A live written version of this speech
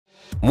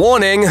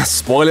Warning,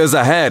 spoilers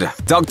ahead.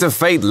 Dr.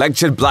 Fate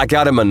lectured Black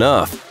Adam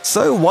enough.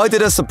 So why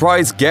did a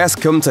surprise guest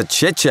come to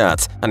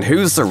chit-chat? And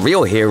who's the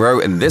real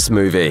hero in this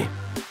movie?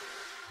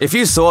 If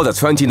you saw the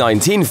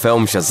 2019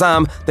 film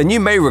Shazam, then you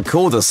may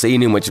recall the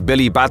scene in which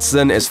Billy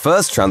Batson is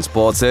first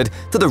transported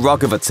to the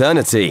Rock of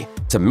Eternity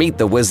to meet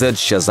the wizard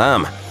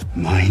Shazam.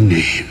 My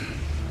name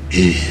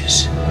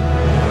is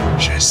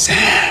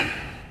Shazam.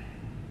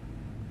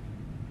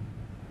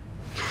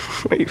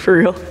 Wait, for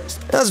real?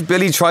 As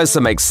Billy tries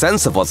to make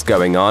sense of what's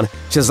going on,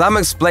 Shazam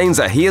explains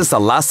that he is the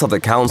last of the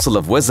Council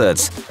of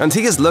Wizards, and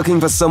he is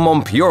looking for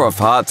someone pure of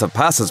heart to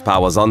pass his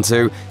powers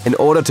onto in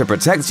order to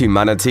protect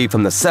humanity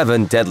from the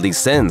 7 deadly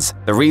sins.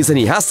 The reason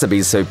he has to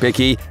be so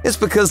picky is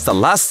because the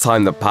last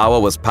time the power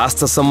was passed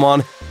to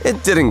someone,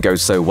 it didn't go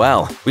so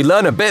well. We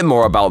learn a bit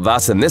more about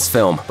that in this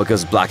film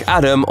because Black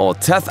Adam, or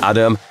Teth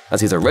Adam, as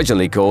he's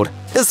originally called,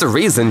 is the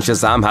reason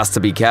Shazam has to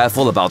be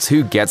careful about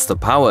who gets the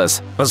powers.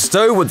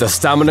 Bestowed with the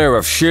stamina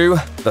of Shu,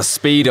 the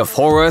speed of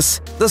Horus,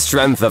 the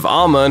strength of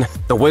Armon,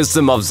 the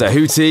wisdom of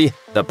Zehuti,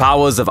 the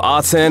powers of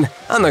Artin,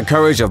 and the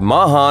courage of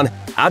Mahan,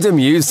 Adam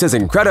used his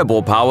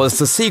incredible powers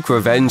to seek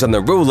revenge on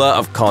the ruler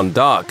of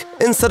Khandaq,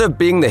 instead of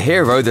being the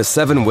hero the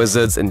 7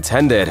 wizards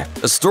intended.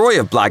 The story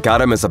of Black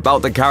Adam is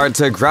about the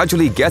character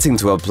gradually getting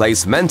to a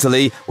place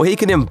mentally where he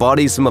can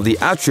embody some of the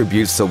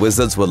attributes the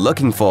wizards were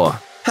looking for.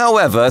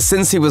 However,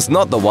 since he was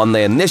not the one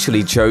they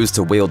initially chose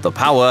to wield the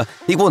power,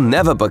 he will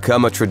never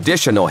become a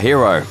traditional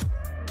hero.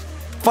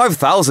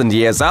 5,000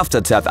 years after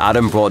Teth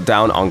Adam brought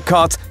down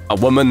Ankot, a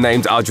woman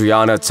named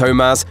Adriana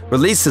Tomas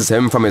releases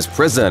him from his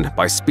prison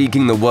by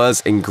speaking the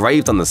words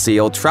engraved on the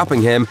seal,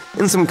 trapping him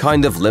in some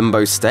kind of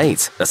limbo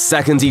state. The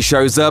second he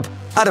shows up,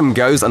 Adam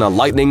goes on a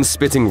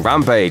lightning-spitting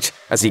rampage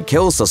as he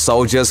kills the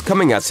soldiers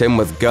coming at him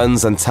with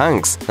guns and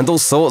tanks and all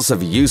sorts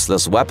of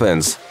useless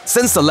weapons.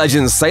 Since the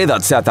legends say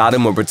that Teth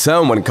Adam will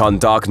return when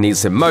Khandaq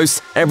needs him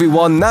most,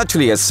 everyone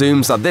naturally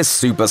assumes that this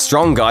super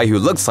strong guy who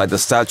looks like the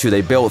statue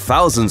they built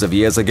thousands of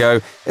years ago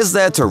is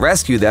there to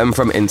rescue them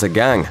from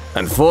Intergang.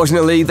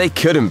 Unfortunately, they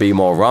couldn't be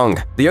more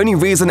wrong. The only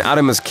reason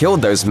Adam has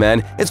killed those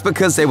men is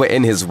because they were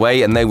in his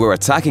way and they were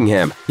attacking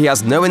him. He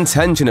has no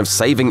intention of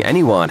saving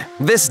anyone.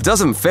 This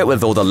doesn't fit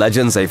with all the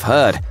legends they've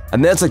heard,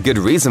 and there's a good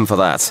reason for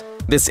that.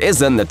 This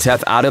isn't the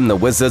Teth Adam the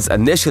wizards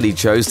initially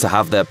chose to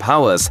have their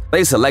powers.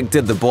 They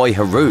selected the boy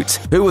Harut,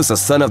 who was the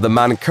son of the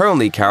man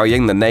currently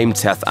carrying the name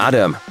Teth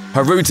Adam.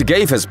 Harut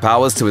gave his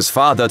powers to his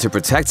father to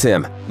protect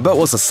him, but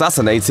was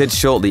assassinated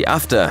shortly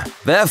after.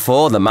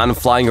 Therefore, the man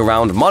flying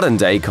around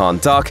modern-day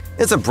Khandaq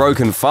is a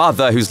broken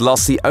father who's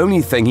lost the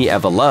only thing he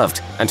ever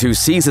loved, and who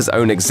sees his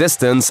own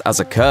existence as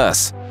a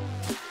curse.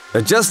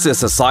 The Justice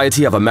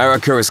Society of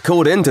America is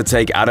called in to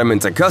take Adam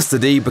into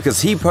custody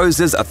because he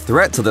poses a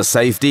threat to the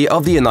safety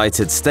of the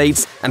United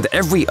States and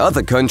every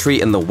other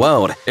country in the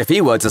world if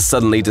he were to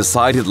suddenly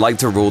decide he'd like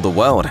to rule the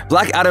world.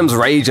 Black Adam's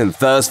rage and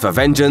thirst for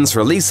vengeance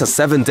release the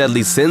 7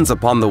 deadly sins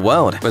upon the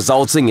world,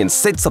 resulting in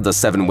 6 of the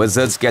 7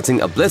 wizards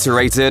getting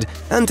obliterated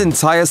and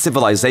entire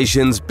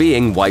civilizations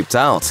being wiped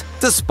out.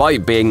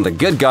 Despite being the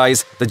good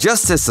guys, the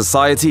Justice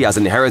Society has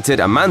inherited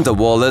Amanda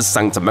Waller's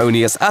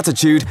sanctimonious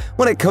attitude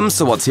when it comes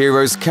to what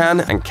heroes can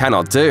and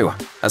cannot do.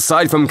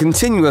 Aside from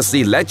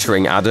continuously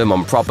lecturing Adam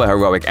on proper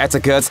heroic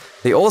etiquette,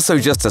 they also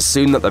just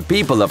assume that the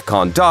people of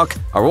Khandaq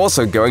are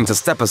also going to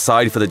step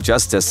aside for the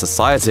Justice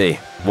Society.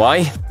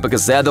 Why?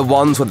 Because they're the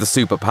ones with the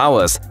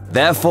superpowers.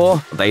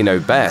 Therefore, they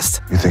know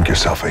best. You think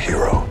yourself a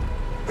hero,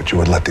 but you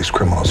would let these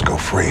criminals go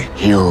free.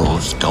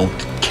 Heroes don't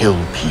kill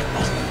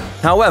people.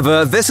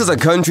 However, this is a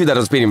country that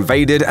has been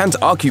invaded and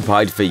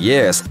occupied for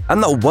years,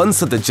 and not once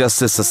did the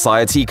Justice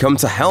Society come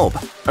to help.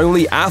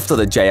 Only after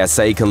the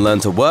JSA can learn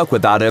to work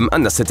with Adam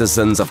and the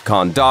citizens of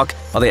Khandaq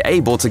are they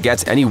able to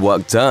get any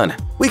work done.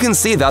 We can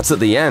see that at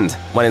the end,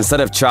 when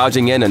instead of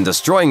charging in and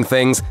destroying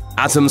things,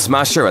 Atom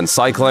Smasher and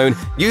Cyclone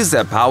use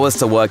their powers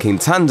to work in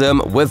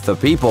tandem with the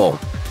people.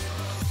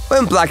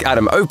 When Black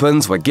Adam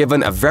opens, we're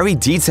given a very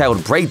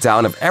detailed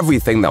breakdown of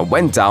everything that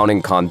went down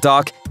in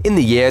Khandaq in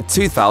the year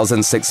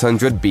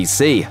 2600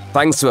 BC,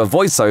 thanks to a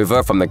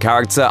voiceover from the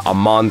character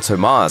Armand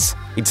Tomas.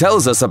 He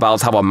tells us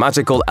about how a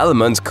magical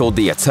element called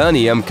the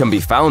Eternium can be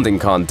found in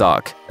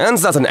Khandaq, and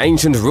that an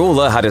ancient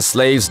ruler had his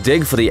slaves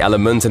dig for the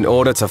element in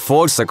order to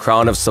forge the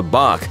crown of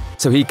Sabbac,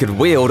 so he could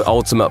wield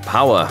ultimate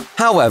power.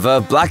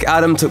 However, Black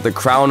Adam took the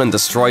crown and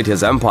destroyed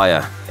his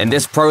empire. In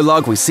this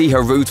prologue, we see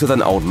Harut with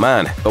an old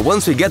man, but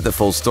once we get the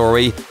full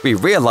story, we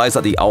realize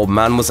that the old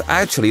man was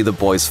actually the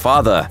boy's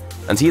father,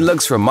 and he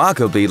looks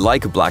remarkably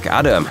like Black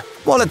Adam.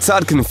 While a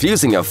tad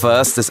confusing at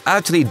first, this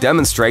actually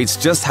demonstrates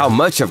just how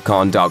much of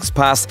Khandaq's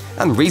past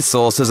and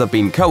resources have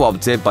been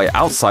co-opted by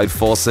outside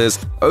forces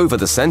over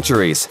the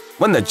centuries.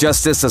 When the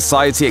Justice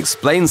Society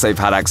explains they've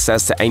had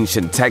access to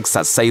ancient texts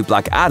that say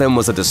Black Adam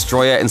was a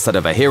destroyer instead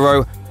of a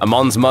hero,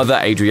 Amon's mother,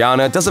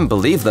 Adriana, doesn't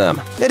believe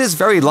them. It is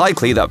very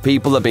likely that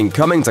people have been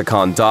coming to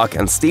Khandaq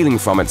and stealing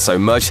from it so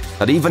much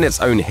that even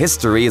its own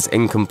history is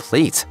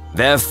incomplete.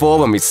 Therefore,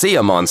 when we see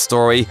Amon's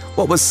story,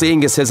 what we're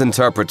seeing is his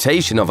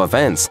interpretation of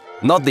events,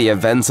 not the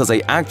events as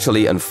they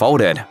actually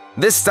unfolded.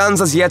 This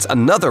stands as yet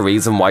another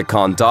reason why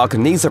Khandaq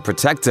needs a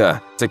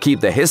protector to keep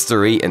the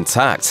history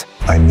intact.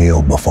 I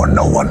kneel before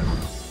no one.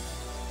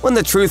 When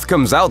the truth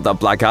comes out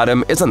that Black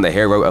Adam isn't the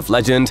hero of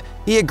legend,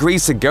 he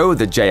agrees to go with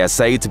the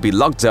JSA to be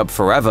locked up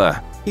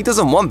forever. He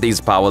doesn't want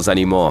these powers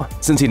anymore,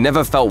 since he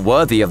never felt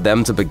worthy of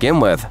them to begin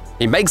with.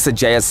 He makes the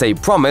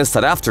JSA promise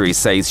that after he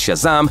says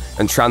Shazam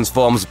and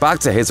transforms back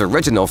to his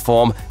original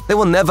form, they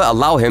will never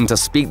allow him to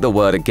speak the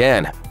word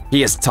again.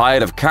 He is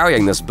tired of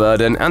carrying this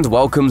burden and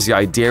welcomes the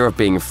idea of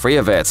being free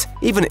of it,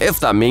 even if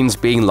that means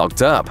being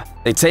locked up.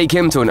 They take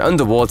him to an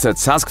underwater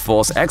Task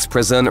Force X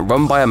prison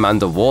run by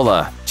Amanda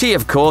Waller. She,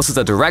 of course, is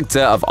the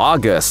director of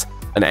Argus,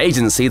 an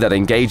agency that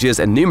engages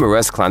in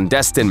numerous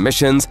clandestine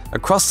missions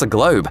across the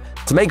globe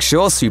to make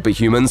sure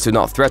superhumans do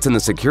not threaten the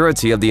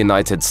security of the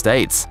United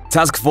States.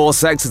 Task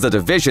Force X is a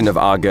division of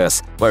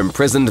Argus, where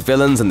imprisoned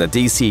villains in the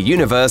DC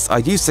universe are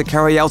used to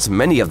carry out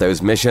many of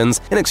those missions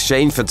in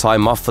exchange for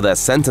time off for their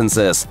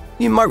sentences.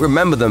 You might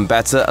remember them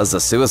better as the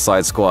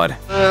Suicide Squad.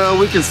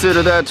 We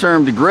consider that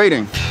term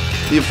degrading.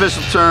 The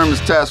official term is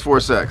Task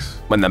Force X.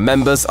 When the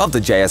members of the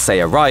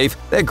JSA arrive,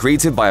 they're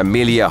greeted by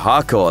Amelia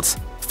Harcourt.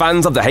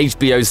 Fans of the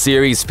HBO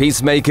series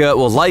Peacemaker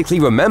will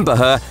likely remember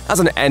her as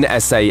an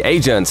NSA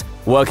agent,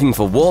 working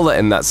for Waller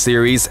in that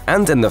series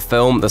and in the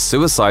film The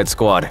Suicide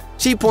Squad.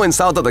 She points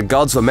out that the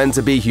gods were meant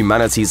to be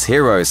humanity's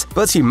heroes,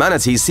 but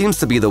humanity seems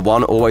to be the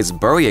one always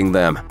burying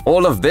them.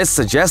 All of this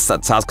suggests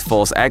that Task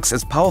Force X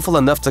is powerful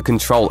enough to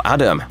control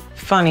Adam.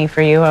 Funny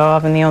for you how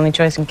often the only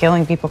choice in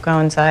killing people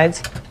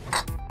coincides.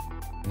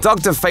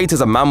 Dr. Fate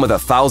is a man with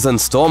 1,000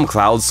 storm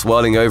clouds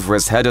swirling over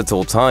his head at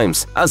all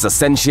times, as the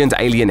sentient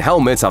alien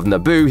helmet of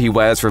Naboo he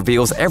wears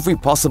reveals every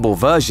possible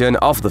version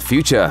of the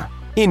future.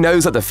 He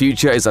knows that the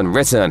future is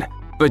unwritten,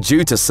 but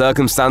due to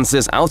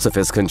circumstances out of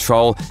his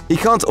control, he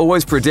can't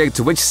always predict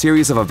which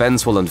series of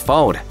events will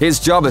unfold. His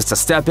job is to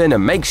step in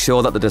and make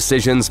sure that the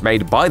decisions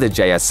made by the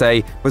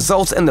JSA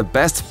result in the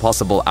best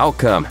possible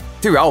outcome.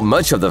 Throughout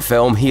much of the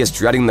film, he is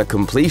dreading the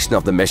completion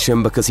of the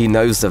mission because he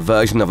knows the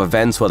version of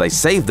events where they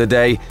save the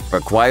day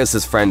requires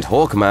his friend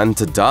Hawkman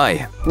to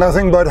die.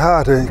 Nothing but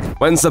heartache.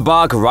 When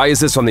Sabbac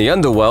rises from the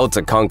underworld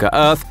to conquer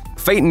Earth,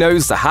 Fate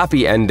knows the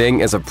happy ending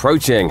is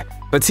approaching,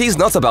 but he's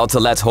not about to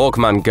let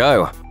Hawkman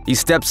go. He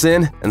steps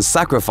in and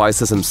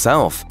sacrifices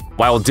himself.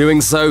 While doing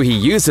so, he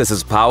uses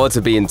his power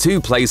to be in two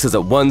places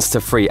at once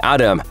to free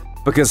Adam,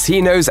 because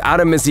he knows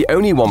Adam is the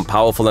only one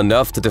powerful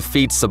enough to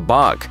defeat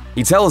Sabbac.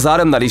 He tells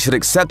Adam that he should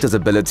accept his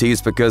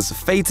abilities because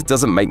Fate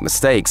doesn't make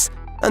mistakes,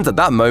 and at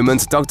that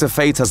moment, Dr.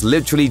 Fate has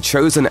literally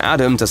chosen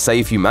Adam to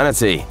save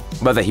humanity,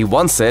 whether he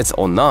wants it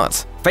or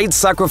not. Fate's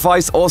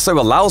sacrifice also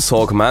allows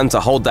Hawkman to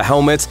hold the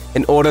helmet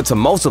in order to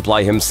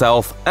multiply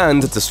himself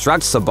and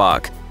distract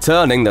Sabbac,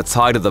 turning the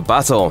tide of the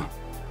battle.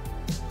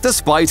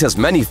 Despite his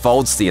many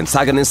faults, the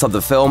antagonist of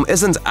the film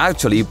isn't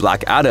actually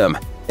Black Adam.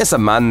 It's a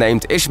man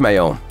named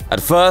Ishmael. At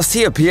first,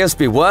 he appears to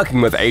be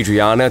working with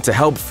Adriana to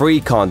help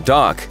free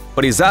Khandaq,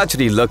 but he's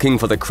actually looking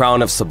for the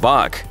crown of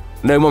Sabbac.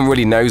 No one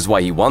really knows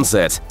why he wants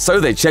it, so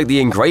they check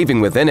the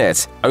engraving within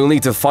it, only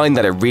to find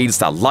that it reads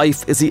that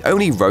life is the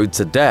only road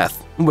to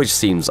death, which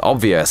seems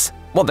obvious.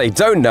 What they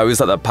don't know is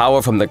that the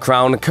power from the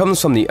crown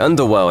comes from the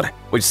underworld,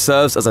 which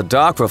serves as a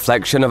dark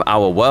reflection of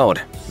our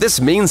world.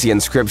 This means the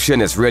inscription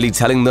is really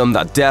telling them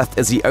that death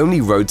is the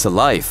only road to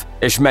life.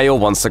 Ishmael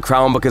wants the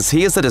crown because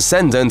he is the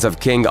descendant of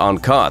King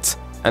Ankh,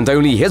 and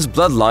only his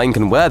bloodline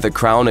can wear the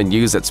crown and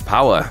use its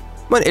power.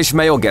 When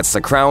Ishmael gets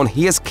the crown,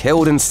 he is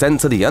killed and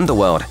sent to the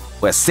underworld,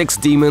 where 6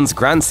 demons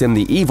grants him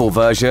the evil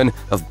version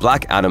of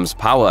Black Adam's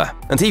power,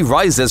 and he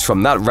rises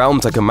from that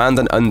realm to command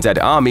an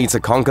undead army to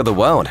conquer the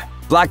world.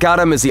 Black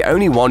Adam is the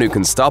only one who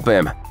can stop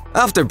him.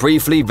 After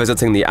briefly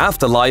visiting the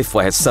afterlife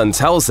where his son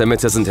tells him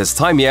it isn't his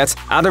time yet,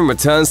 Adam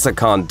returns to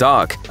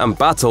Khandaq and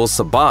battles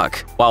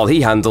Sabbac. While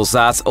he handles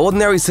that,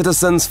 ordinary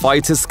citizens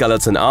fight his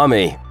skeleton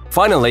army.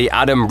 Finally,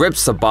 Adam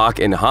rips Sabbac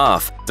in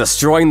half,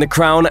 destroying the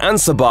crown and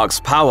Sabbac's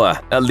power,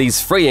 at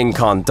least freeing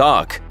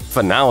Khandaq.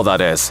 For now,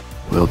 that is.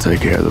 We'll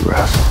take care of the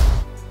rest.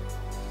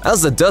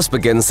 As the dust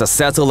begins to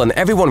settle and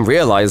everyone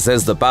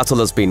realizes the battle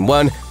has been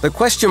won, the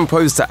question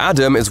posed to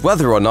Adam is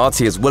whether or not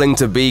he is willing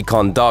to be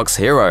Khandaq's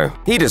hero.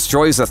 He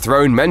destroys the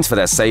throne meant for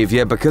their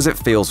savior because it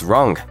feels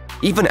wrong.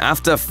 Even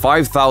after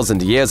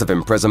 5,000 years of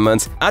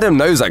imprisonment, Adam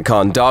knows that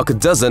Khandaq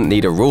doesn't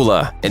need a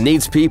ruler. It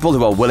needs people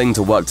who are willing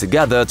to work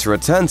together to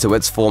return to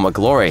its former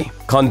glory.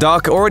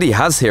 Khandaq already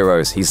has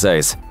heroes, he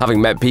says,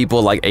 having met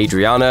people like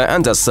Adriana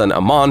and her son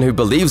Amon who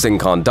believes in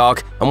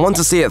Khandaq and want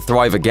to see it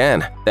thrive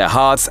again. Their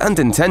hearts and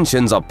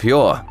intentions are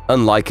pure,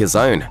 unlike his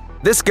own.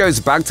 This goes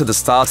back to the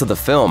start of the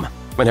film,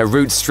 when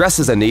Harut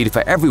stresses a need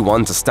for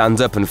everyone to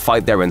stand up and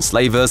fight their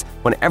enslavers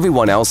when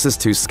everyone else is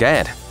too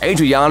scared.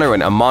 Adriana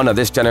and Amon are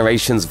this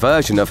generation's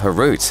version of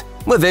Harut.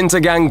 With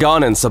Intergang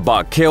gone and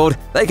Sabbac killed,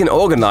 they can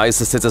organize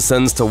the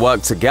citizens to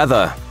work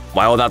together.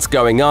 While that's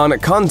going on,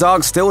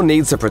 Khandaq still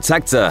needs a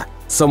protector,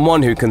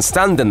 someone who can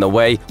stand in the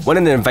way when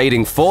an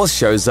invading force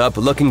shows up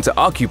looking to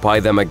occupy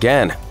them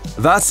again.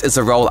 That is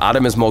a role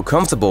Adam is more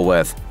comfortable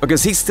with,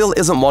 because he still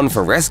isn't one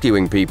for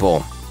rescuing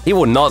people. He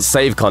will not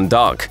save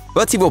Khandaq,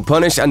 but he will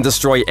punish and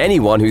destroy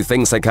anyone who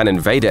thinks they can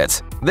invade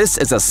it. This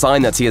is a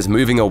sign that he is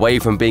moving away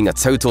from being a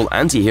total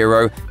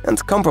anti-hero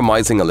and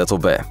compromising a little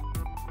bit.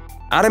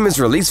 Adam is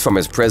released from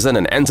his prison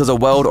and enters a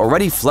world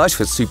already flush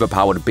with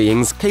superpowered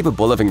beings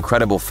capable of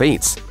incredible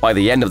feats. By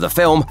the end of the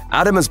film,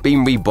 Adam has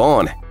been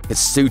reborn. His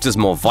suit is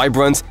more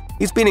vibrant,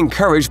 he's been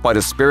encouraged by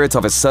the spirit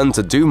of his son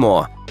to do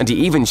more, and he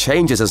even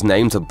changes his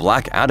name to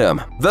Black Adam.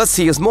 Thus,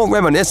 he is more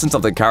reminiscent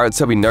of the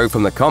character we know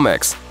from the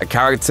comics, a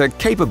character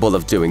capable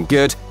of doing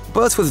good,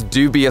 but with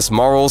dubious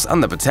morals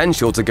and the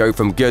potential to go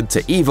from good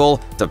to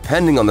evil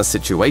depending on the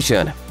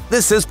situation.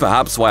 This is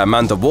perhaps why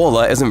Amanda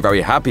Waller isn't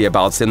very happy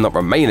about him not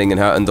remaining in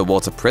her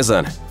underwater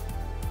prison.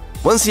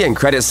 Once the end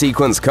credit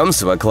sequence comes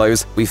to a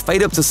close, we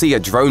fade up to see a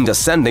drone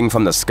descending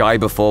from the sky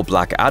before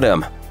Black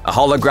Adam. A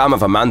hologram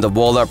of Amanda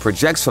Waller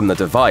projects from the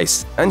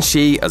device, and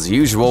she, as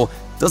usual,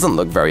 doesn't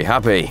look very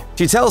happy.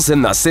 She tells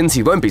him that since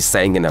he won't be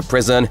staying in her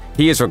prison,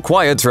 he is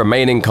required to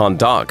remain in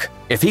Khandaq.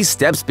 If he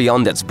steps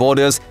beyond its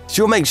borders,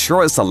 she'll make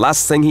sure it's the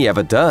last thing he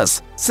ever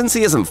does. Since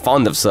he isn't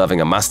fond of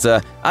serving a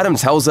master, Adam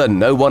tells her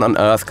no one on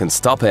Earth can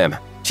stop him.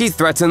 She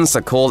threatens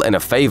to call in a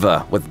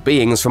favor with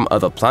beings from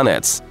other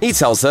planets. He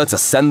tells her to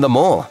send them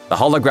all. The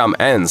hologram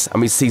ends,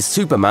 and we see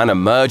Superman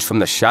emerge from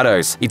the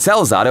shadows. He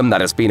tells Adam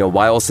that it's been a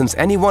while since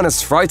anyone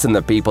has frightened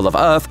the people of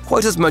Earth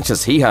quite as much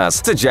as he has,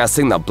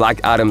 suggesting that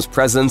Black Adam's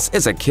presence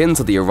is akin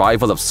to the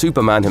arrival of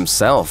Superman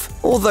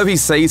himself. Although he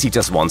says he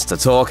just wants to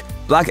talk,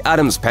 Black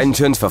Adam's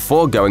penchant for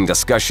foregoing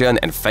discussion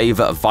in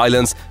favor of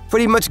violence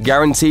pretty much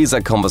guarantees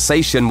a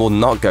conversation will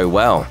not go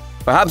well.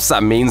 Perhaps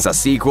that means a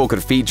sequel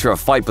could feature a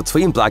fight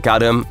between Black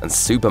Adam and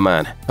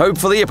Superman.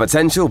 Hopefully, a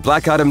potential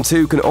Black Adam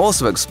 2 can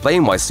also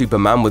explain why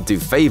Superman would do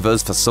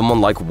favors for someone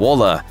like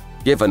Waller,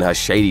 given her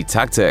shady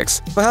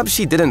tactics. Perhaps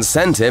she didn't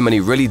send him and he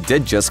really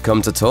did just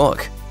come to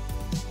talk.